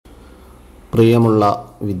പ്രിയമുള്ള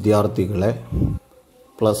വിദ്യാർത്ഥികളെ,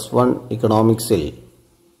 +1 ഇക്കണോമിക്സിൽ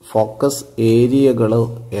ഫോക്കസ് ഏരിയകൾ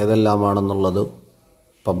ഏതെല്ലാമാണെന്നുള്ളത്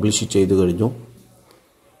പബ്ലിഷ് ചെയ്തു കഴിഞ്ഞു.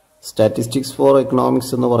 സ്റ്റാറ്റിസ്റ്റിക്സ് ഫോർ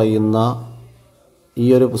എക്കണോമിക്സ് എന്ന് പറയുന്ന ഈ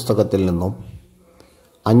ഒരു പുസ്തകത്തിൽ നിന്നും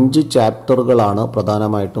 5 ചാപ്റ്ററുകളാണ്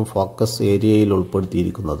പ്രധാനമായിട്ടും ഫോക്കസ് ഏരിയയിൽ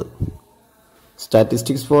ഉൾപ്പെടുത്തിയിരിക്കുന്നത്.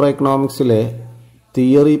 സ്റ്റാറ്റിസ്റ്റിക്സ് ഫോർ എക്കണോമിക്സിലെ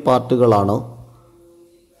തിയറി പാർട്ടുകളാണ്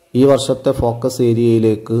ഈ വർഷത്തെ ഫോക്കസ്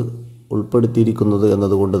ഏരിയയിലേക്ക് ഉൾപ്പെടുത്തിയിരിക്കുന്നത്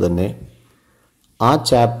എന്നതുകൊണ്ട് തന്നെ ആ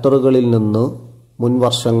ചാപ്റ്ററുകളിൽ നിന്ന് മുൻ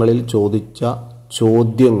വർഷങ്ങളിൽ ചോദിച്ച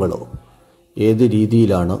ചോദ്യങ്ങൾ ഏത്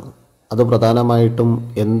രീതിയിലാണ്, അത് പ്രധാനമായിട്ടും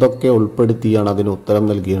എന്തൊക്കെ ഉൾപ്പെടുത്തിയാണ് അതിന് ഉത്തരം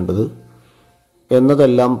നൽകേണ്ടത്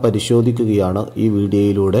എന്നതെല്ലാം പരിശോധിക്കുകയാണ് ഈ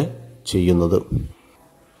വീഡിയോയിലൂടെ ചെയ്യുന്നത്.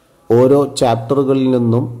 ഓരോ ചാപ്റ്ററുകളിൽ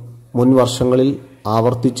നിന്നും മുൻ വർഷങ്ങളിൽ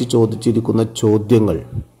ആവർത്തിച്ച് ചോദിച്ചിരിക്കുന്ന ചോദ്യങ്ങൾ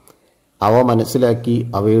അവ മനസ്സിലാക്കി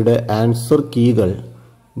അവയുടെ ആൻസർ കീകൾ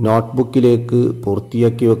നോട്ട്ബുക്കിലേക്ക്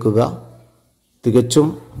പൂർത്തിയാക്കി വെക്കുക. തികച്ചും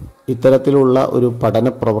ഇത്തരത്തിലുള്ള ഒരു പഠന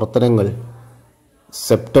പ്രവർത്തനങ്ങൾ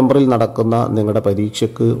സെപ്റ്റംബറിൽ നടക്കുന്ന നിങ്ങളുടെ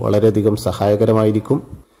പരീക്ഷയ്ക്ക് വളരെയധികം സഹായകരമായിരിക്കും.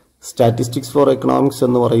 സ്റ്റാറ്റിസ്റ്റിക്സ് ഫോർ എക്കണോമിക്സ്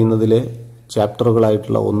എന്ന് പറയുന്നതിലെ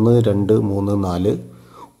ചാപ്റ്ററുകളായിട്ടുള്ള 1, 2, 3, 4,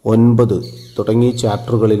 9 തുടങ്ങിയ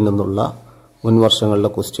ചാപ്റ്ററുകളിൽ നിന്നുള്ള മുൻ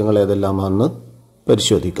വർഷങ്ങളിലെ ക്വസ്റ്റ്യങ്ങൾ ഏതെല്ലാമാണെന്ന്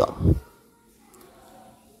പരിശോധിക്കാം.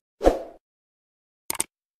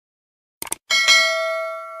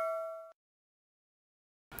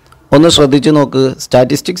 ഒന്ന് ശ്രദ്ധിച്ചു നോക്ക്.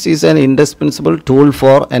 Statistics is an indispensable tool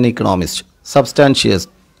for an Economist. സബ്സ്റ്റാൻഷിയസ്.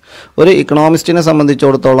 ഒരു ഇക്കണോമിസ്റ്റിനെ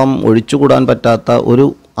സംബന്ധിച്ചിടത്തോളം ഒഴിച്ചുകൂടാൻ പറ്റാത്ത ഒരു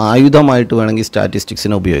ആയുധമായിട്ട് വേണമെങ്കിൽ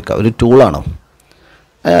സ്റ്റാറ്റിസ്റ്റിക്സിനെ ഉപയോഗിക്കാം. ഒരു ടൂളാണ്.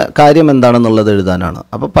 കാര്യം എന്താണെന്നുള്ളത് എഴുതാനാണ്.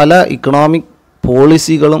 അപ്പോൾ പല ഇക്കണോമിക്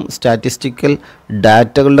പോളിസികളും സ്റ്റാറ്റിസ്റ്റിക്കൽ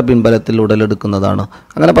ഡാറ്റകളുടെ പിൻബലത്തിൽ ഉടലെടുക്കുന്നതാണ്.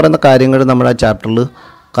 അങ്ങനെ പറയുന്ന കാര്യങ്ങൾ നമ്മുടെ ആ ചാപ്റ്ററിൽ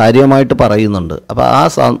കാര്യമായിട്ട് പറയുന്നുണ്ട്. അപ്പോൾ ആ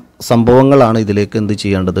സംഭവങ്ങളാണ് ഇതിലേക്ക് എന്ത്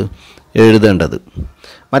ചെയ്യേണ്ടത്, എഴുതേണ്ടത്.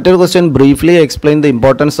 മറ്റൊരു question, briefly explain the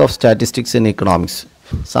importance of statistics in economics.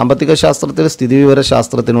 സാമ്പത്തിക ശാസ്ത്രത്തിൽ സ്ഥിതിവിവര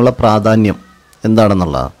ശാസ്ത്രത്തിനുള്ള പ്രാധാന്യം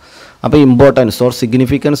എന്താണെന്നുള്ളതാണ്. അപ്പോൾ importance or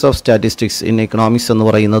significance of statistics in economics എന്ന്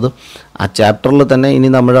പറയുന്നത് ആ ചാപ്റ്ററിൽ തന്നെ ഇനി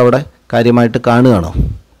നമ്മളവിടെ കാര്യമായിട്ട് കാണുകയാണ്.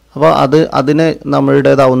 അപ്പോൾ അതിന്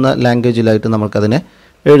നമ്മളുടേതാവുന്ന ലാംഗ്വേജിലായിട്ട് നമുക്കതിനെ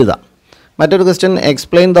എഴുതാം. മറ്റൊരു question,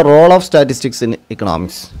 explain the role of statistics in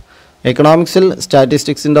economics. എക്കണോമിക്സിൽ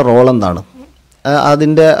സ്റ്റാറ്റിസ്റ്റിക്സിൻ്റെ role എന്താണ്,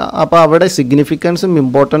 അപ്പോൾ അവിടെ സിഗ്നിഫിക്കൻസും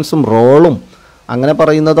ഇമ്പോർട്ടൻസും റോളും അങ്ങനെ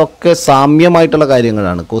പറയുന്നതൊക്കെ സാമ്യമായിട്ടുള്ള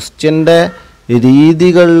കാര്യങ്ങളാണ്. ക്വസ്റ്റ്യൻ്റെ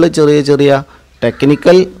രീതികളിൽ ചെറിയ ചെറിയ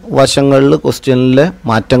ടെക്നിക്കൽ വശങ്ങളിൽ ക്വസ്റ്റ്യനിലെ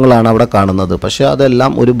മാറ്റങ്ങളാണ് അവിടെ കാണുന്നത്. പക്ഷേ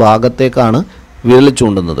അതെല്ലാം ഒരു ഭാഗത്തേക്കാണ് വിരൽ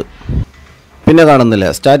ചൂണ്ടുന്നത്. പിന്നെ കാണുന്നില്ല,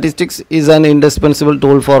 statistics is an indispensable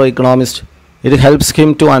tool for Economist. It helps him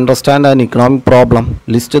to understand an economic problem,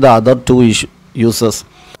 list the other 2 users.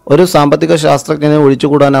 ഒരു സാമ്പത്തിക ശാസ്ത്രജ്ഞനെ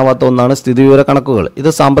ഒഴിച്ചുകൂടാനാവാത്ത ഒന്നാണ് സ്ഥിതിവിവര കണക്കുകൾ. ഇത്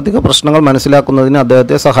സാമ്പത്തിക പ്രശ്നങ്ങൾ മനസ്സിലാക്കുന്നതിന്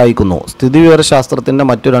അദ്ദേഹത്തെ സഹായിക്കുന്നു. സ്ഥിതിവിവര ശാസ്ത്രത്തിൻ്റെ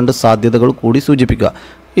മറ്റു 2 സാധ്യതകൾ കൂടി സൂചിപ്പിക്കുക.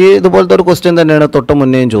 ഇതുപോലത്തെ ഒരു ക്വസ്റ്റ്യൻ തന്നെയാണ് തൊട്ട്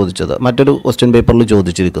മുന്നേയും ചോദിച്ചത്, മറ്റൊരു ക്വസ്റ്റ്യൻ പേപ്പറിൽ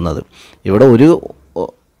ചോദിച്ചിരിക്കുന്നത്. ഇവിടെ ഒരു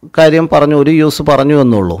കാര്യം പറഞ്ഞു, ഒരു യൂസ് പറഞ്ഞു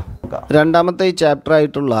എന്നുള്ളൂ. രണ്ടാമത്തെ ഈ ചാപ്റ്റർ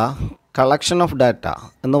ആയിട്ടുള്ള കളക്ഷൻ ഓഫ് ഡാറ്റ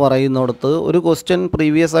എന്ന് പറയുന്നിടത്ത് ഒരു ക്വസ്റ്റ്യൻ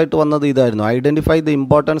പ്രീവിയസ് ആയിട്ട് വന്നത് ഇതായിരുന്നു, identify the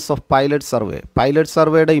importance of pilot survey. Pilot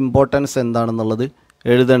സർവേയുടെ ഇമ്പോർട്ടൻസ് എന്താണെന്നുള്ളത്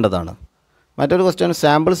എഴുതേണ്ടതാണ്. മറ്റൊരു question,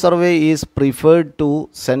 sample survey is preferred to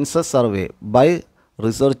census survey by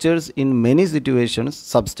researchers in many situations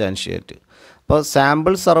substantiate. അപ്പോൾ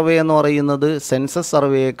സാമ്പിൾ സർവേ എന്ന് പറയുന്നത് സെൻസസ്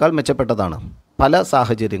സർവേയേക്കാൾ മെച്ചപ്പെട്ടതാണ് പല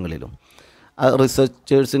സാഹചര്യങ്ങളിലും.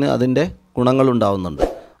 റിസർച്ചേഴ്സിന് അതിൻ്റെ ഗുണങ്ങളുണ്ടാവുന്നുണ്ട്.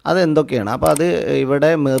 അതെന്തൊക്കെയാണ്? അപ്പോൾ അത് ഇവിടെ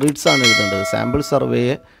മെറിറ്റ്സ് ആണ് എഴുതേണ്ടത്. Sample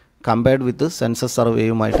സർവേയെ compared with census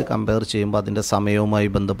സർവേയുമായിട്ട് compare ചെയ്യുമ്പോൾ അതിൻ്റെ സമയവുമായി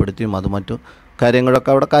ബന്ധപ്പെടുത്തിയും അത് മറ്റു കാര്യങ്ങളൊക്കെ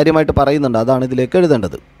അവിടെ കാര്യമായിട്ട് പറയുന്നുണ്ട്. അതാണ് ഇതിലേക്ക്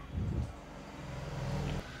എഴുതേണ്ടത്.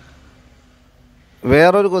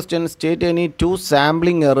 വേറൊരു question, state any 2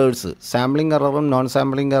 sampling errors. Sampling എററും non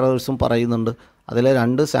sampling എറേഴ്സും പറയുന്നുണ്ട്. അതിലെ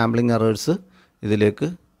 2 സാമ്പിളിംഗ് എറേഴ്സ് ഇതിലേക്ക്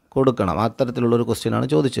കൊടുക്കണം. അത്തരത്തിലുള്ളൊരു ക്വസ്റ്റ്യനാണ്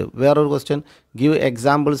ചോദിച്ചത്. വേറൊരു question, give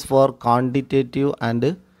examples for quantitative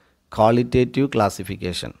and qualitative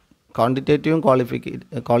classification. ക്വാളിറ്റേറ്റീവും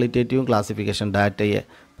classification ഡാറ്റയെ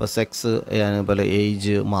ഇപ്പോൾ സെക്സ്, അതുപോലെ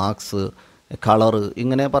ഏജ്, മാർക്സ്, കളറ്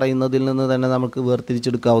ഇങ്ങനെ പറയുന്നതിൽ നിന്ന് തന്നെ നമുക്ക്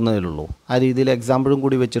വേർതിരിച്ചെടുക്കാവുന്നതേ ഉള്ളൂ. ആ രീതിയിൽ എക്സാമ്പിളും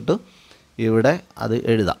കൂടി വെച്ചിട്ട് ഇവിടെ അത്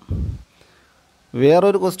എഴുതാം.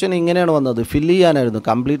 വേറൊരു ക്വസ്റ്റ്യൻ ഇങ്ങനെയാണ് വന്നത്, ഫില്ല് ചെയ്യാനായിരുന്നു,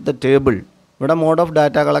 കംപ്ലീറ്റ് ദ ടേബിൾ. ഇവിടെ മോഡ് ഓഫ്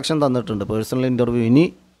ഡാറ്റ കളക്ഷൻ തന്നിട്ടുണ്ട്, പേഴ്സണൽ ഇൻ്റർവ്യൂ. ഇനി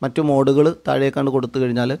മറ്റു മോഡുകൾ താഴേക്കാണ്ട് കൊടുത്തു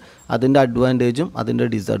കഴിഞ്ഞാൽ അതിൻ്റെ അഡ്വാൻറ്റേജും അതിൻ്റെ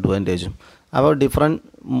ഡിസഡ്വാൻറ്റേജും. അപ്പോൾ different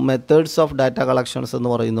methods of data collections എന്ന്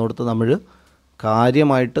പറയുന്നിടത്ത് നമ്മൾ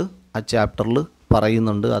കാര്യമായിട്ട് ആ ചാപ്റ്ററിൽ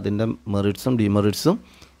പറയുന്നുണ്ട്. അതിൻ്റെ മെറിറ്റ്സും ഡിമെറിറ്റ്സും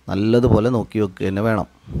നല്ലതുപോലെ നോക്കി വെക്കുക തന്നെ വേണം.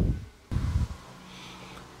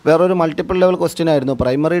 വേറൊരു മൾട്ടിപ്പിൾ ലെവൽ ക്വസ്റ്റ്യൻ ആയിരുന്നു.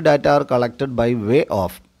 Primary data are collected by way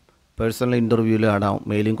of personal ഇൻ്റർവ്യൂവിലാണോ,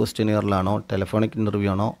 mailing ക്വസ്റ്റ്യനിയറിലാണോ, telephonic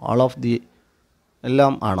interview ആണോ, ഓൾ ഓഫ് ദി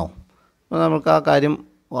എല്ലാം ആണോ? അപ്പോൾ നമുക്ക് ആ കാര്യം,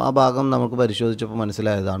 ആ ഭാഗം നമുക്ക് പരിശോധിച്ചപ്പോൾ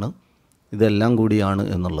മനസ്സിലായതാണ് ഇതെല്ലാം കൂടിയാണ്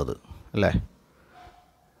എന്നുള്ളത്, അല്ലേ?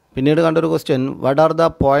 പിന്നീട് കണ്ടൊരു question, what are the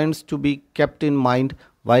points to be kept in mind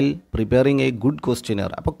while preparing A good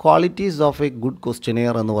questionnaire? അപ്പോൾ qualities of A good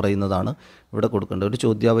questionnaire എന്ന് പറയുന്നതാണ് ഇവിടെ കൊടുക്കേണ്ടത്. ഒരു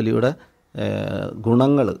ചോദ്യാവലിയുടെ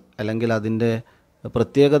ഗുണങ്ങൾ അല്ലെങ്കിൽ അതിൻ്റെ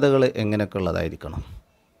പ്രത്യേകതകൾ എങ്ങനെയൊക്കെ ഉള്ളതായിരിക്കണം.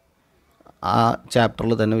 ആ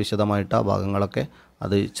ചാപ്റ്ററിൽ തന്നെ വിശദമായിട്ട് ആ ഭാഗങ്ങളൊക്കെ,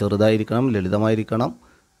 അത് ചെറുതായിരിക്കണം, ലളിതമായിരിക്കണം,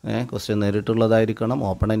 ക്വസ്റ്റ്യൻ നേരിട്ടുള്ളതായിരിക്കണം,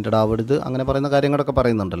 ഓപ്പൺ എൻഡഡ് ആവരുത്, അങ്ങനെ പറയുന്ന കാര്യങ്ങളൊക്കെ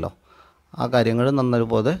പറയുന്നുണ്ടല്ലോ. ആ കാര്യങ്ങൾ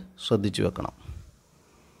നന്നതുപോലെ ശ്രദ്ധിച്ചു വെക്കണം.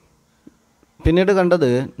 പിന്നീട് കണ്ടത്,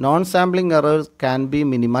 non sampling error can be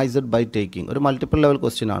minimised by taking. ഒരു മൾട്ടിപ്പിൾ ലെവൽ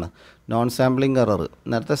ക്വസ്റ്റ്യൻ ആണ് നോൺ സാമ്പിളിംഗ് എറർ.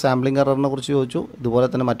 നേരത്തെ സാമ്പിളിംഗ് എററിനെ കുറിച്ച് ചോദിച്ചു, ഇതുപോലെ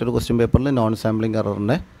തന്നെ മറ്റൊരു ക്വസ്റ്റ്യൻ പേപ്പറിൽ non sampling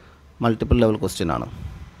എററിൻ്റെ multiple level question ആണ്.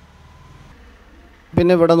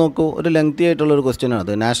 പിന്നെ ഇവിടെ നോക്കൂ, ഒരു ലെങ്തി ആയിട്ടുള്ളൊരു ക്വസ്റ്റ്യൻ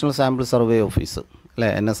ആണ്. നാഷണൽ സാമ്പിൾ സർവേ ഓഫീസ്, അല്ലേ,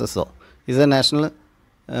 NSSO is A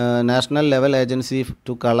national level agency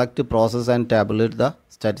to collect, process and tabulate the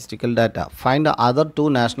statistical data. Find other 2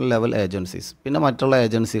 national level agencies. പിന്നെ മറ്റുള്ള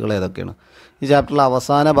ഏജൻസികൾ ഏതൊക്കെയാണ്? ഈ ചാപ്റ്ററിലെ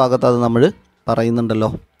അവസാന ഭാഗത്ത് അത് നമ്മൾ പറയുന്നുണ്ടല്ലോ,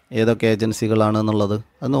 ഏതൊക്കെ ഏജൻസികളാണ് എന്നുള്ളത്.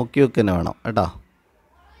 അത് നോക്കി വെക്കുക തന്നെ വേണം കേട്ടോ.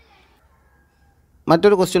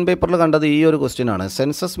 മറ്റൊരു ക്വസ്റ്റ്യൻ പേപ്പറിൽ കണ്ടത് ഈ ഒരു ക്വസ്റ്റ്യൻ ആണ്.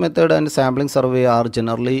 Census method and sampling survey are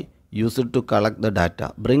generally used to collect the data.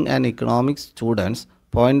 Bring and economics students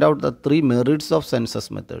point out the 3 merits of census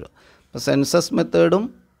method. അപ്പോൾ സെൻസസ് മെത്തേഡും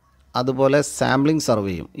അതുപോലെ സാമ്പിളിംഗ്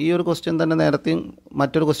സർവേയും ഈ ഒരു ക്വസ്റ്റ്യൻ തന്നെ നേരത്തെ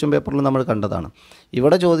മറ്റൊരു ക്വസ്റ്റ്യൻ പേപ്പറിൽ നമ്മൾ കണ്ടതാണ്.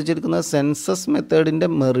 ഇവിടെ ചോദിച്ചിരിക്കുന്നത് സെൻസസ് മെത്തേഡിൻ്റെ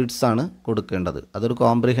മെറിറ്റ്സ് ആണ് കൊടുക്കേണ്ടത്. അതൊരു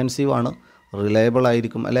കോംപ്രിഹെൻസീവ് ആണ്, റിലയബിൾ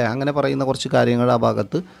ആയിരിക്കും, അല്ലേ, അങ്ങനെ പറയുന്ന കുറച്ച് കാര്യങ്ങൾ ആ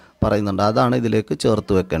ഭാഗത്ത് പറയുന്നുണ്ട്. അതാണ് ഇതിലേക്ക്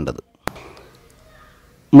ചേർത്ത് വെക്കേണ്ടത്.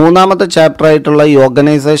 മൂന്നാമത്തെ ചാപ്റ്റർ ആയിട്ടുള്ള ഈ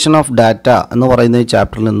ഓർഗനൈസേഷൻ ഓഫ് ഡാറ്റ എന്ന് പറയുന്ന ഈ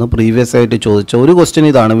ചാപ്റ്ററിൽ നിന്ന് പ്രീവിയസ് ആയിട്ട് ചോദിച്ച ഒരു ക്വസ്റ്റ്യൻ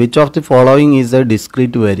ഇതാണ്, which of the following is A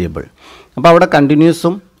discrete variable. അപ്പോൾ അവിടെ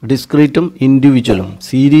കണ്ടിന്യൂസും ഡിസ്ക്രീറ്റും ഇൻഡിവിജ്വലും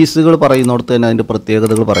സീരീസുകൾ പറയുന്നിടത്ത് തന്നെ അതിൻ്റെ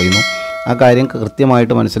പ്രത്യേകതകൾ പറയുന്നു. ആ കാര്യം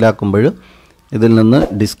കൃത്യമായിട്ട് മനസ്സിലാക്കുമ്പോൾ ഇതിൽ നിന്ന്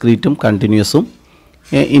ഡിസ്ക്രീറ്റും കണ്ടിന്യൂസും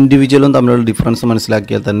ഇൻഡിവിജ്വലും തമ്മിലുള്ള ഡിഫറൻസ്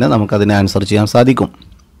മനസ്സിലാക്കിയാൽ തന്നെ നമുക്കതിനെ ആൻസർ ചെയ്യാൻ സാധിക്കും.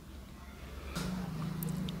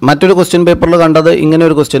 മറ്റൊരു ക്വസ്റ്റ്യൻ പേപ്പറിൽ കണ്ടത് ഇങ്ങനെ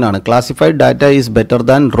ഒരു ക്വസ്റ്റ്യൻ ആണ്, classified data is better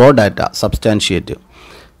than raw data substantiate.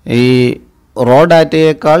 ഈ റോ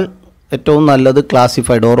ഡാറ്റയേക്കാൾ ഏറ്റവും നല്ലത്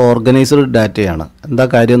ക്ലാസിഫൈഡ് ഓർ ഓർഗനൈസ്ഡ് ഡാറ്റയാണ്. എന്താ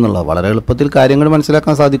കാര്യം എന്നുള്ളത് വളരെ എളുപ്പത്തിൽ കാര്യങ്ങൾ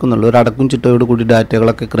മനസ്സിലാക്കാൻ സാധിക്കുന്നുള്ളൂ, ഒരു അടക്കും ചിട്ടയോട് കൂടി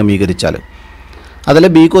ഡാറ്റകളൊക്കെ ക്രമീകരിച്ചാൽ. അതിലെ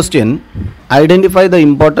B question, identify the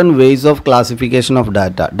important ways of classification of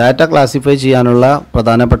data. Data classify ചെയ്യാനുള്ള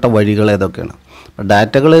പ്രധാനപ്പെട്ട വഴികൾ ഏതൊക്കെയാണ്?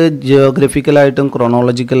 ഡാറ്റകൾ ജിയോഗ്രഫിക്കലായിട്ടും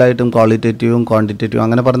ക്രോണോളജിക്കലായിട്ടും ക്വാളിറ്റേറ്റീവും ക്വാണ്ടിറ്റേറ്റീവും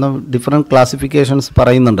അങ്ങനെ പറഞ്ഞ ഡിഫറെൻറ്റ് ക്ലാസിഫിക്കേഷൻസ്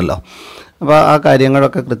പറയുന്നുണ്ടല്ലോ. അപ്പോൾ ആ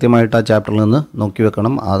കാര്യങ്ങളൊക്കെ കൃത്യമായിട്ട് ആ ചാപ്റ്ററിൽ നിന്ന് നോക്കി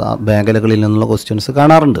വെക്കണം. ആ മേഖലകളിൽ നിന്നുള്ള ക്വസ്റ്റ്യൻസ്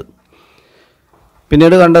കാണാറുണ്ട്.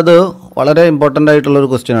 പിന്നീട് കണ്ടത് വളരെ ഇമ്പോർട്ടൻ്റ് ആയിട്ടുള്ളൊരു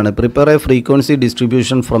ക്വസ്റ്റ്യൻ ആണ്, prepare A frequency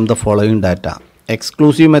distribution from the following data.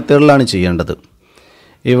 Exclusive മെത്തേഡിലാണ് ചെയ്യേണ്ടത്.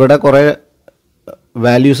 ഇവിടെ കുറേ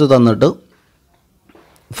വാല്യൂസ് തന്നിട്ട്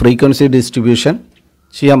ഫ്രീക്വൻസി ഡിസ്ട്രിബ്യൂഷൻ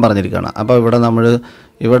ചെയ്യാൻ പറഞ്ഞിരിക്കുകയാണ്. അപ്പോൾ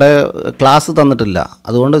ഇവിടെ ക്ലാസ് തന്നിട്ടില്ല,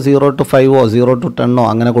 അതുകൊണ്ട് 0 to 5 0 to 10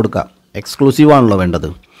 അങ്ങനെ കൊടുക്കാം. എക്സ്ക്ലൂസീവ് ആണല്ലോ വേണ്ടത്.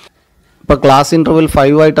 ഇപ്പോൾ ക്ലാസ് ഇൻ്റർവെൽ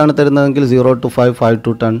 5 ആയിട്ടാണ് തരുന്നതെങ്കിൽ 0 to 5, 5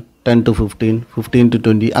 to 10, 10 to 15, 15 to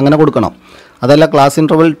 20 അങ്ങനെ കൊടുക്കണം. അതല്ല ക്ലാസ്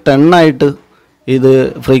ഇൻ്റർവെൽ 10 ആയിട്ട് ഇത്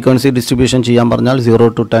ഫ്രീക്വൻസി ഡിസ്ട്രിബ്യൂഷൻ ചെയ്യാൻ പറഞ്ഞാൽ 0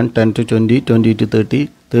 to 10, 10 to 20, 20 to 30,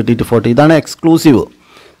 30 to 40 ഇതാണ് എക്സ്ക്ലൂസീവ്.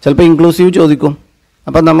 ചിലപ്പോൾ ഇൻക്ലൂസീവ് ചോദിക്കും.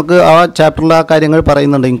 അപ്പം നമുക്ക് ആ ചാപ്റ്ററിൽ ആ കാര്യങ്ങൾ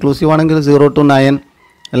പറയുന്നുണ്ട്. ഇൻക്ലൂസീവ് ആണെങ്കിൽ 0 to 9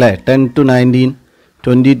 അല്ലേ, 10 to 19,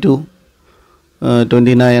 20 to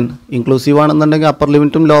 29. ഇൻക്ലൂസീവ് ആണെന്നുണ്ടെങ്കിൽ അപ്പർ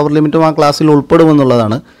ലിമിറ്റും ലോവർ ലിമിറ്റും ആ ക്ലാസ്സിൽ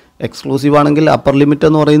ഉൾപ്പെടുമെന്നുള്ളതാണ്. എക്സ്ക്ലൂസീവ് ആണെങ്കിൽ അപ്പർ ലിമിറ്റ്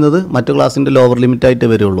എന്ന് പറയുന്നത് മറ്റു ക്ലാസ്സിൻ്റെ ലോവർ ലിമിറ്റായിട്ട്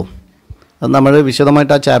വരുള്ളൂ. അത് നമ്മൾ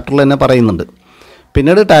വിശദമായിട്ട് ആ ചാപ്റ്ററിൽ തന്നെ പറയുന്നുണ്ട്.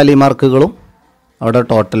 പിന്നീട് ടാലി മാർക്കുകളും അവിടെ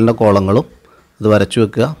ടോട്ടലിൻ്റെ കോളങ്ങളും അത് വരച്ചു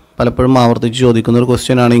വെക്കുക. പലപ്പോഴും ആവർത്തിച്ച് ചോദിക്കുന്നൊരു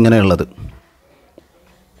ക്വസ്റ്റ്യനാണ് ഇങ്ങനെയുള്ളത്.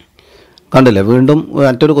 കണ്ടില്ലേ, വീണ്ടും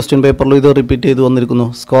മറ്റൊരു ക്വസ്റ്റ്യൻ പേപ്പറിൽ ഇത് റിപ്പീറ്റ് ചെയ്ത് വന്നിരിക്കുന്നു.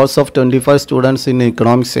 Scores of 25 students in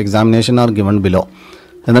economics examination are given below.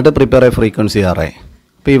 എന്നിട്ട് പ്രിപ്പയർ എ ഫ്രീക്വൻസി അറേ.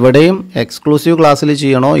 അപ്പോൾ ഇവിടെയും എക്സ്ക്ലൂസീവ് ക്ലാസ്സിൽ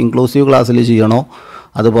ചെയ്യണോ ഇൻക്ലൂസീവ് ക്ലാസ്സിൽ ചെയ്യണോ,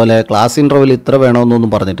 അതുപോലെ ക്ലാസ് ഇൻ്റർവെൽ ഇത്ര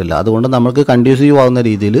വേണമെന്നൊന്നും പറഞ്ഞിട്ടില്ല. അതുകൊണ്ട് നമുക്ക് കൺഡ്യൂസീവ് ആവുന്ന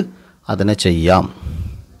രീതിയിൽ അതിനെ ചെയ്യാം.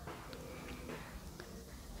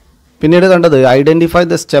 പിന്നീട് കണ്ടത് identify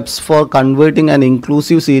the steps four converting an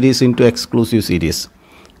inclusive series in to exclusive series.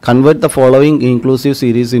 Convert the following inclusive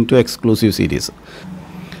series in to exclusive series.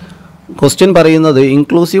 Question പറയുന്നത്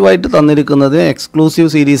ഇൻക്ലൂസീവായിട്ട് തന്നിരിക്കുന്നത് എക്സ്ക്ലൂസീവ്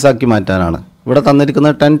സീരീസ് ആക്കി മാറ്റാനാണ്. ഇവിടെ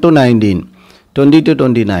തന്നിരിക്കുന്നത് 10 to 19, 20 to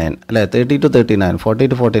 29 അല്ലേ, 30 to 39, 40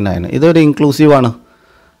 to 49. ഇതൊരു ഇൻക്ലൂസീവാണ്.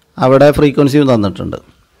 അവിടെ ഫ്രീക്വൻസിയും തന്നിട്ടുണ്ട്.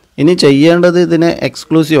 ഇനി ചെയ്യേണ്ടത് ഇതിനെ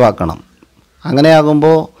എക്സ്ക്ലൂസീവ് ആക്കണം.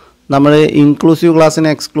 അങ്ങനെയാകുമ്പോൾ നമ്മൾ ഇൻക്ലൂസീവ് ക്ലാസ്സിനെ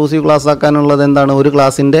എക്സ്ക്ലൂസീവ് ക്ലാസ് ആക്കാനുള്ളത് എന്താണ്? ഒരു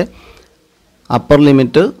ക്ലാസ്സിൻ്റെ അപ്പർ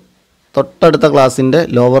ലിമിറ്റ് തൊട്ടടുത്ത ക്ലാസ്സിൻ്റെ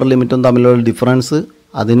ലോവർ ലിമിറ്റും തമ്മിലുള്ള ഡിഫറൻസ്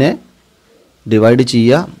അതിനെ ഡിവൈഡ്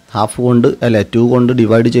ചെയ്യുക. ഹാഫ് കൊണ്ട് 2 കൊണ്ട്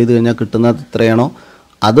ഡിവൈഡ് ചെയ്ത് കഴിഞ്ഞാൽ കിട്ടുന്നത് എത്രയാണോ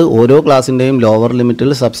അത് ഓരോ ക്ലാസ്സിൻ്റെയും ലോവർ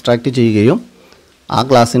ലിമിറ്റിൽ സബ്സ്ട്രാക്റ്റ് ചെയ്യുകയും ആ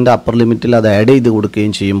ക്ലാസ്സിൻ്റെ അപ്പർ ലിമിറ്റിൽ അത് ആഡ് ചെയ്ത്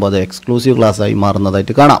കൊടുക്കുകയും ചെയ്യുമ്പോൾ അത് എക്സ്ക്ലൂസീവ് ക്ലാസ്സായി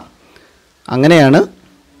മാറുന്നതായിട്ട് കാണാം. അങ്ങനെയാണ്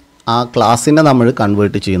ആ ക്ലാസ്സിനെ നമ്മൾ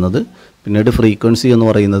കൺവേർട്ട് ചെയ്യുന്നത്. പിന്നീട് ഫ്രീക്വൻസി എന്ന്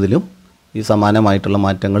പറയുന്നതിലും ഈ സമാനമായിട്ടുള്ള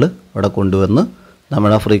മാറ്റങ്ങൾ ഇവിടെ കൊണ്ടുവന്ന്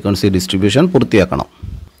നമ്മുടെ ഫ്രീക്വൻസി ഡിസ്ട്രിബ്യൂഷൻ പൂർത്തിയാക്കണം.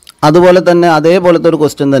 അതുപോലെ തന്നെ അതേപോലത്തെ ഒരു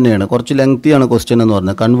ക്വസ്റ്റ്യൻ തന്നെയാണ്, കുറച്ച് ലെങ്തിയാണ് ക്വസ്റ്റ്യൻ എന്ന്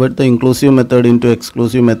പറഞ്ഞാൽ. Convert the inclusive method in to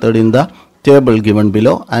exclusive method in the table given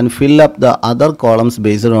below and fill up the other columns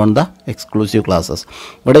based on the exclusive classes.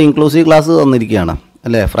 ഇവിടെ ഇൻക്ലൂസീവ് ക്ലാസ് തന്നിരിക്കുകയാണ്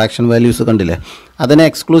അല്ലേ, ഫ്രാക്ഷൻ വാല്യൂസ് കണ്ടില്ലേ, അതിനെ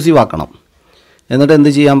എക്സ്ക്ലൂസീവ് ആക്കണം. എന്നിട്ട്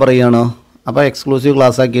എന്ത് ചെയ്യാൻ പറയുകയാണ്? അപ്പോൾ എക്സ്ക്ലൂസീവ്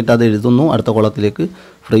ക്ലാസ് ആക്കിയിട്ട് അത് എഴുതുന്നു അടുത്ത കോളത്തിലേക്ക്.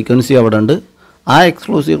 ഫ്രീക്വൻസി അവിടെ ഉണ്ട്. ആ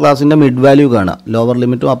എക്സ്ക്ലൂസീവ് ക്ലാസ്സിൻ്റെ മിഡ് വാല്യൂ കാണുക. ലോവർ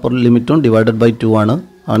ലിമിറ്റും അപ്പർ ലിമിറ്റും ഡിവൈഡഡ് ബൈ 2 ആണ്.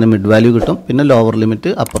 അവന് മിഡ് വാല്യൂ കിട്ടും. പിന്നെ ലോവർ ലിമിറ്റ്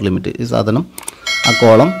അപ്പർ ലിമിറ്റ് ഈ സാധനം ആ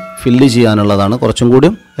കോളം ഫില്ല് ചെയ്യാനുള്ളതാണ്. കുറച്ചും കൂടി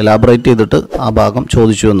എലാബറേറ്റ് ചെയ്തിട്ട് ആ ഭാഗം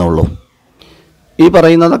ചോദിച്ചു എന്നുള്ളൂ. ഈ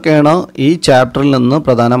പറയുന്നതൊക്കെയാണ് ഈ ചാപ്റ്ററിൽ നിന്ന്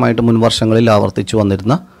പ്രധാനമായിട്ട് മുൻ വർഷങ്ങളിൽ ആവർത്തിച്ചു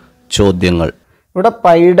വന്നിരുന്ന ചോദ്യങ്ങൾ. ഇവിടെ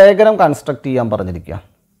പൈ ഡയഗ്രം കൺസ്ട്രക്ട് ചെയ്യാൻ പറഞ്ഞിരിക്കുക.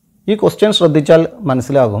 ഈ ക്വസ്റ്റ്യൻ ശ്രദ്ധിച്ചാൽ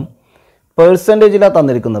മനസ്സിലാകും. പെർസെൻറ്റേജിലാണ്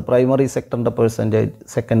തന്നിരിക്കുന്നത്. പ്രൈമറി സെക്ടറിൻ്റെ പെർസെൻറ്റേജ്,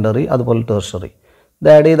 സെക്കൻഡറി, അതുപോലെ ടെർഷറി. ഇത്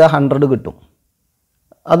ആഡ് ചെയ്താൽ 100 കിട്ടും.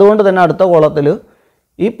 അതുകൊണ്ട് തന്നെ അടുത്ത കോളത്തിൽ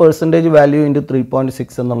ഈ പെർസെൻറ്റേജ് വാല്യൂ ഇൻറ്റു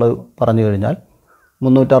 3.6 എന്നുള്ളത് പറഞ്ഞു കഴിഞ്ഞാൽ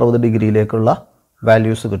 360 ഡിഗ്രിയിലേക്കുള്ള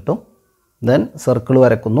വാല്യൂസ് കിട്ടും. Then circle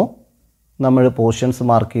വരക്കുന്നു. നമ്മൾ പോർഷൻസ്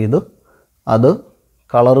മാർക്ക് ചെയ്ത് അത്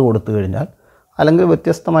കളർ കൊടുത്തു കഴിഞ്ഞാൽ അല്ലെങ്കിൽ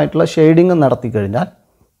വ്യത്യസ്തമായിട്ടുള്ള ഷെയ്ഡിങ് നടത്തി കഴിഞ്ഞാൽ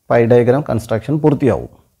പൈ ഡയഗ്രാം കൺസ്ട്രക്ഷൻ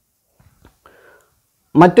പൂർത്തിയാവും.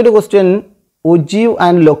 മറ്റൊരു question ogive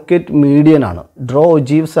and locate median ആണ്. Draw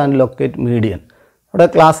ഒജീവ്സ് and locate median. ഇവിടെ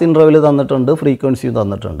ക്ലാസ് ഇൻ്റർവെൽ തന്നിട്ടുണ്ട്, ഫ്രീക്വൻസിയും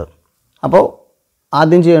തന്നിട്ടുണ്ട്. അപ്പോൾ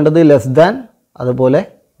ആദ്യം ചെയ്യേണ്ടത് ലെസ് ദാൻ അതുപോലെ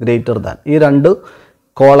ഗ്രേറ്റർ ദാൻ ഈ 2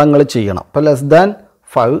 കോളങ്ങൾ ചെയ്യണം. അപ്പോൾ less than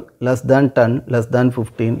 5, less than 10, less than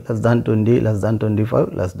 15, less than 20, less than 25,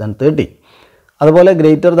 less than 30. അതുപോലെ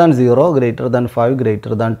greater than 0, greater than 5,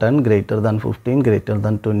 greater than 10, greater than 15, greater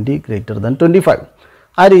than 20, greater than 25.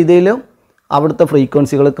 ആ രീതിയിൽ അവിടുത്തെ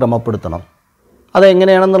ഫ്രീക്വൻസികൾ ക്രമപ്പെടുത്തണം.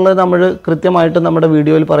 അതെങ്ങനെയാണെന്നുള്ളത് നമ്മൾ കൃത്യമായിട്ട് നമ്മുടെ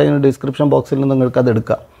വീഡിയോയിൽ പറയുന്ന ഡിസ്ക്രിപ്ഷൻ ബോക്സിൽ നിന്ന് നിങ്ങൾക്കത്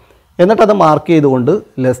എടുക്കാം. എന്നിട്ടത് മാർക്ക് ചെയ്തുകൊണ്ട്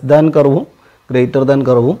ലെസ് ദാൻ കർവും ഗ്രേറ്റർ ദാൻ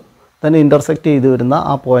കർവും തന്നെ ഇൻ്റർസെക്റ്റ് ചെയ്ത് വരുന്ന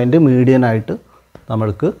ആ പോയിൻ്റ് മീഡിയനായിട്ട്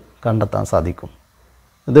നമ്മൾക്ക് കണ്ടെത്താൻ സാധിക്കും.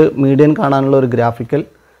 ഇത് മീഡിയൻ കാണാനുള്ള ഒരു ഗ്രാഫിക്കൽ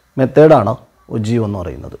മെത്തേഡാണ് ഒജീവ് എന്ന്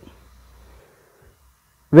പറയുന്നത്.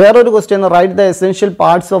 വേറൊരു question, write the essential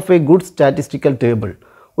parts of A good statistical table.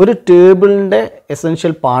 ഒരു ടേബിളിൻ്റെ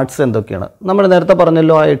എസെൻഷ്യൽ പാർട്സ് എന്തൊക്കെയാണ്? നമ്മൾ നേരത്തെ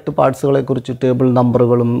പറഞ്ഞല്ലോ ആ 8 പാർട്സുകളെക്കുറിച്ച്. ടേബിൾ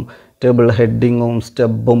നമ്പറുകളും ടേബിൾ ഹെഡിങ്ങും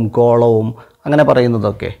സ്റ്റെപ്പും കോളവും അങ്ങനെ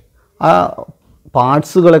പറയുന്നതൊക്കെ. ആ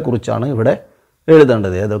പാർട്സുകളെക്കുറിച്ചാണ് ഇവിടെ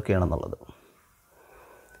എഴുതേണ്ടത് ഏതൊക്കെയാണെന്നുള്ളത്.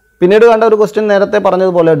 പിന്നീട് കണ്ട ഒരു ക്വസ്റ്റ്യൻ നേരത്തെ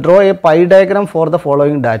പറഞ്ഞതുപോലെ draw A pi diagram for the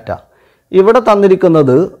following data. ഇവിടെ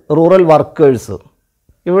തന്നിരിക്കുന്നത് റൂറൽ വർക്കേഴ്സ്.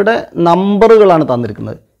 ഇവിടെ നമ്പറുകളാണ്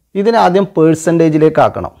തന്നിരിക്കുന്നത്. ഇതിനെ ആദ്യം പേഴ്സൻറ്റേജിലേക്ക്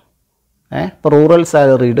ആക്കണം. ഇപ്പോൾ rural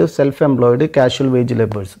salaried, self employed, casual wage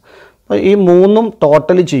labours. അപ്പോൾ ഈ 3ഉം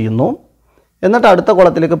ടോട്ടൽ ചെയ്യുന്നു. എന്നിട്ട് അടുത്ത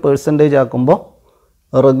കോളത്തിലേക്ക് പേഴ്സൻറ്റേജ് ആക്കുമ്പോൾ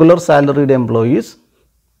regular salaried employees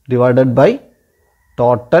divided by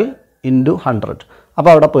total into 100.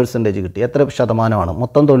 അപ്പോൾ അവിടെ പേഴ്സൻറ്റേജ് കിട്ടി. എത്ര ശതമാനമാണ്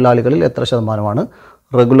മൊത്തം തൊഴിലാളികളിൽ എത്ര ശതമാനമാണ്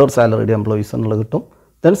റെഗുലർ സാലറീഡ് എംപ്ലോയീസ് എന്നുള്ളത് കിട്ടും.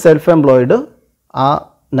 ദെൻ സെൽഫ് എംപ്ലോയിഡ് ആ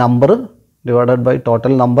number divided by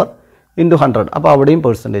total number into 100. അപ്പോൾ അവിടെയും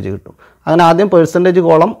പേഴ്സൻറ്റേജ് കിട്ടും. അങ്ങനെ ആദ്യം പേഴ്സൻറ്റേജ്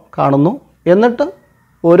കോളം കാണുന്നു. എന്നിട്ട്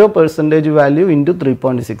ഓരോ പേഴ്സൻറ്റേജ് വാല്യൂ ഇൻറ്റു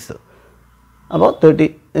 3.6. അപ്പോൾ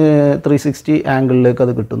 360 ആംഗിളിലേക്ക്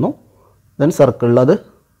അത് കിട്ടുന്നു. ദെൻ സർക്കിളിൽ അത്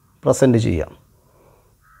പ്രസൻറ്റ് ചെയ്യാം.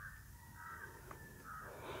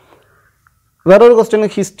 വേറൊരു question,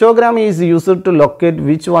 histogram is used to locate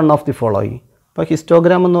which one of the following. അപ്പോൾ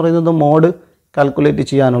ഹിസ്റ്റോഗ്രാം എന്ന് പറയുന്നത് മോഡ് കാൽക്കുലേറ്റ്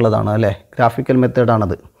ചെയ്യാനുള്ളതാണ് അല്ലേ, ഗ്രാഫിക്കൽ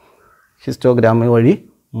മെത്തേഡാണത്. ഹിസ്റ്റോഗ്രാം വഴി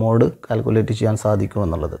മോഡ് കാൽക്കുലേറ്റ് ചെയ്യാൻ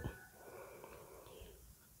സാധിക്കുമെന്നുള്ളത്.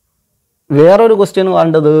 വേറൊരു ക്വസ്റ്റ്യൻ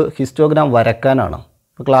വേണ്ടത് ഹിസ്റ്റോഗ്രാം വരക്കാനാണ്.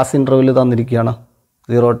 ഇപ്പോൾ ക്ലാസ് ഇൻ്റർവ്യൂവിൽ തന്നിരിക്കുകയാണ്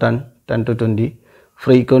 0, 10, 10 to 20.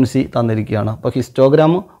 ഫ്രീക്വൻസി തന്നിരിക്കുകയാണ്. അപ്പോൾ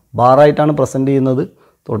ഹിസ്റ്റോഗ്രാം ബാറായിട്ടാണ് പ്രസൻറ്റ് ചെയ്യുന്നത്,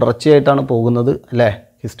 തുടർച്ചയായിട്ടാണ് പോകുന്നത് അല്ലേ.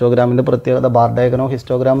 ഹിസ്റ്റോഗ്രാമിൻ്റെ പ്രത്യേകത ബാർ ഡയഗ്രാമും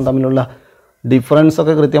ഹിസ്റ്റോഗ്രാമും തമ്മിലുള്ള ഡിഫറൻസ്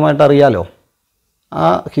ഒക്കെ കൃത്യമായിട്ട് അറിയാലോ. ആ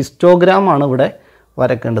ഹിസ്റ്റോഗ്രാമാണ് ഇവിടെ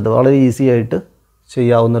വരക്കേണ്ടത്. വളരെ ഈസി ആയിട്ട്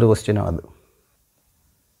ചെയ്യാവുന്നൊരു ക്വസ്റ്റ്യനാണത്.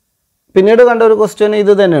 പിന്നീട് കണ്ട ഒരു ക്വസ്റ്റ്യൻ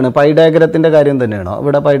ഇത് തന്നെയാണ്, പൈ ഡയഗ്രത്തിൻ്റെ കാര്യം തന്നെയാണ്.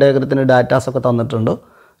 ഇവിടെ പൈ ഡയഗ്രത്തിൻ്റെ ഡാറ്റാസൊക്കെ തന്നിട്ടുണ്ട്.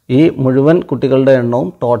 ഈ മുഴുവൻ കുട്ടികളുടെ എണ്ണവും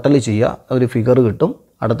ടോട്ടൽ ചെയ്യുക, ഒരു ഫിഗർ കിട്ടും.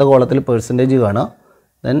 അടുത്ത കോളത്തിൽ പെർസെൻറ്റേജ് കാണുക.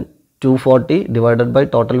 Then 240 divided by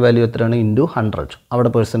total value എത്രയാണ് ഇൻറ്റു 100. അവിടെ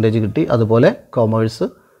പെർസെൻറ്റേജ് കിട്ടി. അതുപോലെ commerce,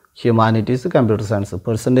 humanities, computer science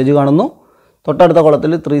percentage കാണുന്നു. തൊട്ടടുത്ത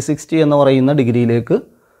കോളത്തിൽ 360 എന്ന് പറയുന്ന ഡിഗ്രിയിലേക്ക്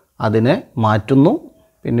അതിനെ മാറ്റുന്നു.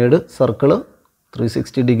 പിന്നീട് സർക്കിൾ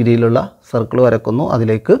 360 ഡിഗ്രിയിലുള്ള സർക്കിൾ വരക്കുന്നു.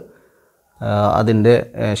 അതിലേക്ക് അതിൻ്റെ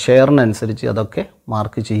ഷെയറിനനുസരിച്ച് അതൊക്കെ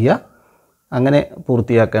മാർക്ക് ചെയ്യുക. അങ്ങനെ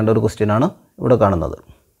പൂർത്തിയാക്കേണ്ട ഒരു ക്വസ്റ്റ്യനാണ് ഇവിടെ കാണുന്നത്.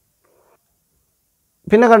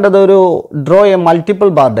 പിന്നെ കണ്ടത് ഒരു draw A multiple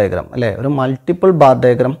bar diagram അല്ലേ, ഒരു മൾട്ടിപ്പിൾ ബാർ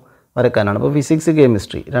ഡയഗ്രാം വരയ്ക്കാനാണ്. അപ്പോൾ ഫിസിക്സ്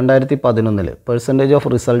കെമിസ്ട്രി 2011 പെർസെൻറ്റേജ് ഓഫ്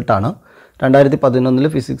റിസൾട്ടാണ്. 2011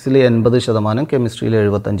 ഫിസിക്സിൽ 80%, കെമിസ്ട്രിയിൽ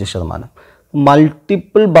 75%.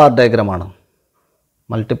 Multiple bar ഡയഗ്രാമാണ്.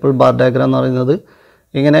 Multiple bar diagram എന്ന് പറയുന്നത്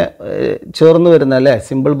ഇങ്ങനെ ചേർന്ന് വരുന്ന അല്ലേ,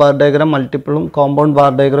 simple bar diagram, മൾട്ടിപ്പിളും compound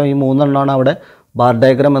bar diagram, ഈ 3 എണ്ണമാണ് അവിടെ ബാർ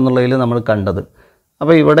ഡയഗ്രാം എന്നുള്ളതിൽ നമ്മൾ കണ്ടത്.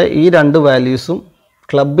 അപ്പോൾ ഇവിടെ ഈ 2 വാല്യൂസും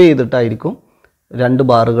ക്ലബ് ചെയ്തിട്ടായിരിക്കും 2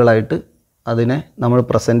 ബാറുകളായിട്ട് അതിനെ നമ്മൾ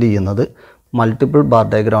പ്രസൻറ്റ് ചെയ്യുന്നത്. മൾട്ടിപ്പിൾ ബാർ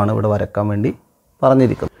ഡയഗ്രാമാണ് ഇവിടെ വരയ്ക്കാൻ വേണ്ടി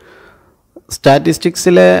പറഞ്ഞിരിക്കുന്നത്.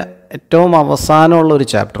 സ്റ്റാറ്റിസ്റ്റിക്സിലെ ഏറ്റവും അവസാനമുള്ള ഒരു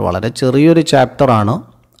ചാപ്റ്റർ, വളരെ ചെറിയൊരു ചാപ്റ്ററാണ്.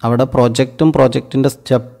 അവിടെ പ്രോജക്റ്റിൻ്റെ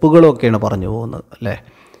സ്റ്റെപ്പുകളും ഒക്കെയാണ് പറഞ്ഞു പോകുന്നത് അല്ലേ.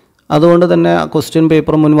 അതുകൊണ്ട് തന്നെ ക്വസ്റ്റ്യൻ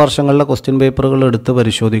പേപ്പർ, മുൻ വർഷങ്ങളിലെ ക്വസ്റ്റ്യൻ പേപ്പറുകൾ എടുത്ത്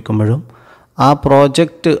പരിശോധിക്കുമ്പോഴും ആ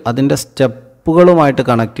പ്രോജക്റ്റ് അതിൻ്റെ സ്റ്റെപ്പുകളുമായിട്ട്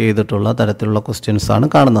കണക്ട് ചെയ്തിട്ടുള്ള തരത്തിലുള്ള ക്വസ്റ്റ്യൻസാണ്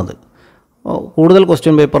കാണുന്നത്. കൂടുതൽ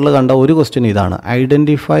ക്വസ്റ്റ്യൻ പേപ്പറിൽ കണ്ട ഒരു ക്വസ്റ്റ്യൻ ഇതാണ്: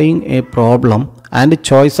 identifying A problem and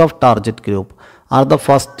choice of target group are the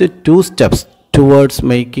first 2 steps towards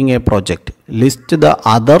making A project, list the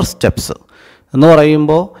other steps എന്ന്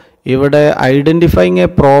പറയുമ്പോൾ ഇവിടെ ഐഡൻറ്റിഫൈയിങ് എ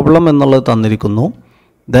പ്രോബ്ലം എന്നുള്ളത് തന്നിരിക്കുന്നു.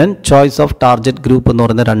 Then choice of target group എന്ന്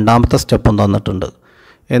പറയുന്ന 2ാമത്തെ സ്റ്റെപ്പും തന്നിട്ടുണ്ട്.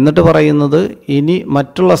 എന്നിട്ട് പറയുന്നത് ഇനി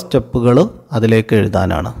മറ്റുള്ള സ്റ്റെപ്പുകൾ അതിലേക്ക്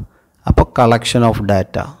എഴുതാനാണ്. അപ്പോൾ collection of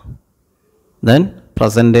data, then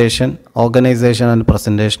presentation, organisation and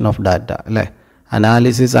presentation of data അല്ലേ,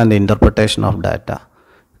 analysis and interpretation of data,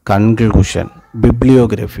 conclusion,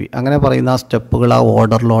 bibliography, അങ്ങനെ പറയുന്ന ആ സ്റ്റെപ്പുകൾ ആ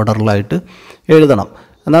ഓർഡറിലായിട്ട് എഴുതണം.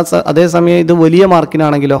 എന്നാൽ അതേസമയം ഇത് വലിയ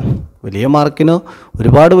മാർക്കിനാണെങ്കിലോ,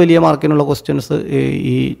 ഒരുപാട് വലിയ മാർക്കിനുള്ള ക്വസ്റ്റ്യൻസ്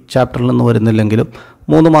ഈ ചാപ്റ്ററിൽ നിന്ന് വരുന്നില്ലെങ്കിലും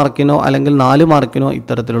 3 മാർക്കിനോ അല്ലെങ്കിൽ 4 മാർക്കിനോ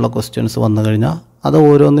ഇത്തരത്തിലുള്ള ക്വസ്റ്റ്യൻസ് വന്നു കഴിഞ്ഞാൽ അത്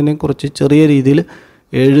ഓരോന്നിനെയും കുറിച്ച് ചെറിയ രീതിയിൽ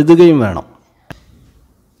എഴുതുകയും വേണം.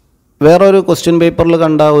 വേറൊരു ക്വസ്റ്റ്യൻ പേപ്പറിൽ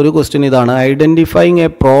കണ്ട ഒരു ക്വസ്റ്റ്യൻ ഇതാണ്: identifying A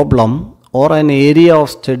problem or an area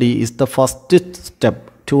of study is the first step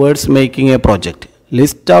towards making A project,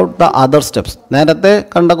 list out the other steps. നേരത്തെ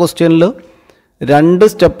കണ്ട ക്വസ്റ്റ്യനിൽ 2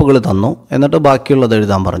 സ്റ്റെപ്പുകൾ തന്നു, എന്നിട്ട് ബാക്കിയുള്ളത്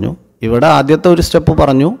എഴുതാൻ പറഞ്ഞു. ഇവിടെ ആദ്യത്തെ ഒരു സ്റ്റെപ്പ്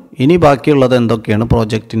പറഞ്ഞു, ഇനി ബാക്കിയുള്ളത് എന്തൊക്കെയാണ്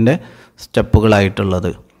പ്രോജക്റ്റിൻ്റെ സ്റ്റെപ്പുകളായിട്ടുള്ളത്.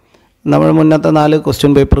 നമ്മൾ മുന്നത്തെ 4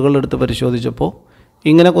 ക്വസ്റ്റ്യൻ പേപ്പറുകൾ എടുത്ത് പരിശോധിച്ചപ്പോൾ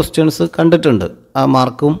ഇങ്ങനെ ക്വസ്റ്റ്യൻസ് കണ്ടിട്ടുണ്ട്. ആ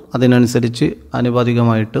മാർക്കും അതിനനുസരിച്ച്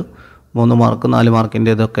ആനുപാതികമായിട്ട് 3 മാർക്ക് 4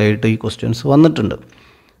 മാർക്കിൻ്റെ ഇതൊക്കെ ആയിട്ട് ഈ ക്വസ്റ്റ്യൻസ് വന്നിട്ടുണ്ട്.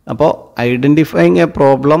 അപ്പോൾ ഐഡൻറ്റിഫൈയിങ് എ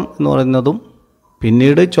പ്രോബ്ലം എന്ന് പറയുന്നതും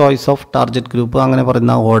പിന്നീട് ചോയ്സ് ഓഫ് ടാർഗറ്റ് ഗ്രൂപ്പ് അങ്ങനെ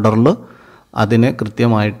പറയുന്ന ഓർഡറിൽ അതിനെ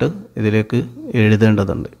കൃത്യമായിട്ട് ഇതിലേക്ക്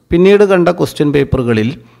എഴുതേണ്ടതുണ്ട്. പിന്നീട് കണ്ട ക്വസ്റ്റ്യൻ പേപ്പറുകളിൽ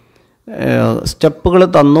സ്റ്റെപ്പുകൾ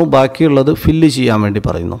തന്നു, ബാക്കിയുള്ളത് ഫില്ല് ചെയ്യാൻ വേണ്ടി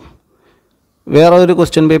പറയുന്നു. വേറെ ഒരു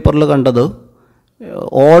ക്വസ്റ്റ്യൻ പേപ്പറിൽ കണ്ടത്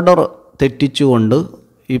ഓർഡർ തെറ്റിച്ചുകൊണ്ട്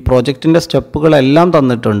ഈ പ്രോജക്റ്റിൻ്റെ സ്റ്റെപ്പുകളെല്ലാം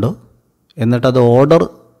തന്നിട്ടുണ്ട്, എന്നിട്ടത്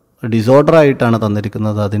ഡിസോർഡറായിട്ടാണ്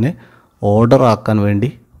തന്നിരിക്കുന്നത്, അതിനെ ഓർഡർ ആക്കാൻ വേണ്ടി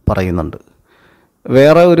പറയുന്നുണ്ട്.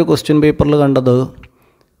 വേറെ ഒരു ക്വസ്റ്റ്യൻ പേപ്പറിൽ കണ്ടത്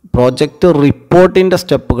പ്രോജക്റ്റ് റിപ്പോർട്ടിൻ്റെ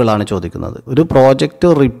സ്റ്റെപ്പുകളാണ് ചോദിക്കുന്നത്. ഒരു പ്രോജക്റ്റ്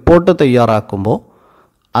റിപ്പോർട്ട് തയ്യാറാക്കുമ്പോൾ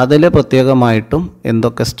അതിൽ പ്രത്യേകമായിട്ടും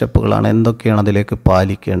എന്തൊക്കെ സ്റ്റെപ്പുകളാണ്, എന്തൊക്കെയാണ് അതിലേക്ക്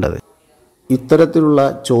പാലിക്കേണ്ടത്. ഇത്തരത്തിലുള്ള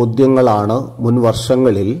ചോദ്യങ്ങളാണ് മുൻ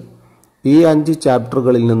വർഷങ്ങളിൽ ഈ 5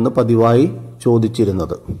 ചാപ്റ്ററുകളിൽ നിന്ന് പതിവായി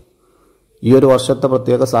ചോദിച്ചിരുന്നത്. ഈ ഒരു വർഷത്തെ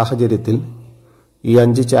പ്രത്യേക സാഹചര്യത്തിൽ ഈ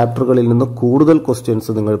 5 ചാപ്റ്ററുകളിൽ നിന്ന് കൂടുതൽ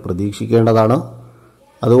ക്വസ്റ്റ്യൻസ് നിങ്ങൾ പ്രതീക്ഷിക്കേണ്ടതാണ്.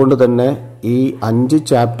 അതുകൊണ്ട് തന്നെ ഈ 5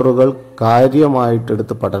 ചാപ്റ്ററുകൾ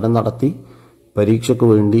കാര്യമായിട്ടെടുത്ത് പഠനം നടത്തി പരീക്ഷയ്ക്ക്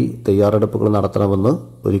വേണ്ടി തയ്യാറെടുപ്പുകൾ നടത്തണമെന്ന്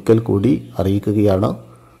ഒരിക്കൽ കൂടി അറിയിക്കുകയാണ്.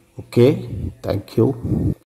 Okay, thank you.